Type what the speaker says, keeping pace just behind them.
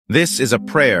This is a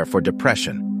prayer for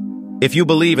depression. If you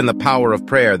believe in the power of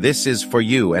prayer, this is for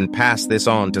you, and pass this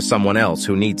on to someone else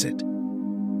who needs it.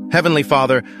 Heavenly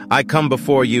Father, I come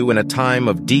before you in a time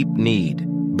of deep need,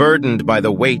 burdened by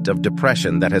the weight of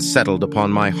depression that has settled upon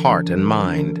my heart and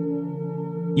mind.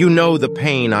 You know the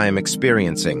pain I am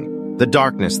experiencing, the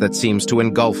darkness that seems to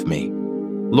engulf me.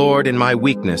 Lord, in my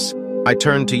weakness, I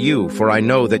turn to you, for I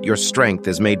know that your strength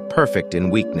is made perfect in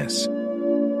weakness.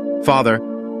 Father,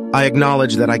 I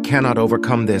acknowledge that I cannot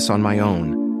overcome this on my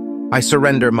own. I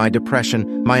surrender my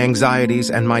depression, my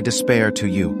anxieties, and my despair to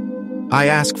you. I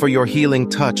ask for your healing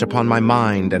touch upon my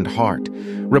mind and heart.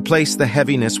 Replace the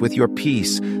heaviness with your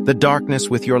peace, the darkness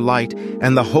with your light,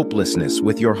 and the hopelessness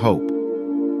with your hope.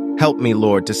 Help me,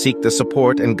 Lord, to seek the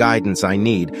support and guidance I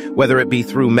need, whether it be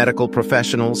through medical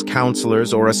professionals,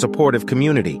 counselors, or a supportive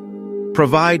community.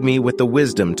 Provide me with the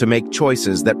wisdom to make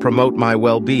choices that promote my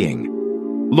well-being.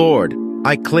 Lord,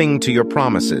 I cling to your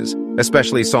promises,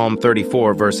 especially Psalm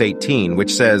 34, verse 18,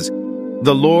 which says,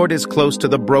 "The Lord is close to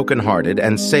the brokenhearted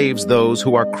and saves those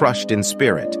who are crushed in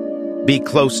spirit." Be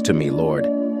close to me, Lord,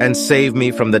 and save me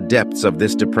from the depths of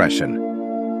this depression.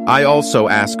 I also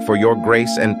ask for your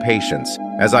grace and patience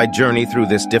as I journey through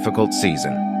this difficult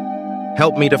season.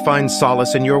 Help me to find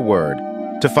solace in your word,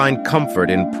 to find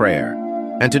comfort in prayer,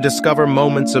 and to discover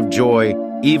moments of joy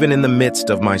even in the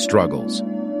midst of my struggles.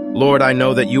 Lord, I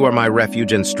know that you are my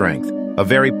refuge and strength, a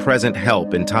very present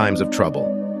help in times of trouble.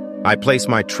 I place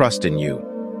my trust in you,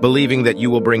 believing that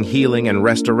you will bring healing and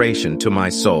restoration to my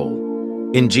soul.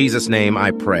 In Jesus' name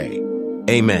I pray.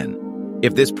 Amen.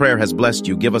 If this prayer has blessed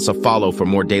you, give us a follow for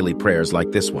more daily prayers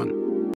like this one.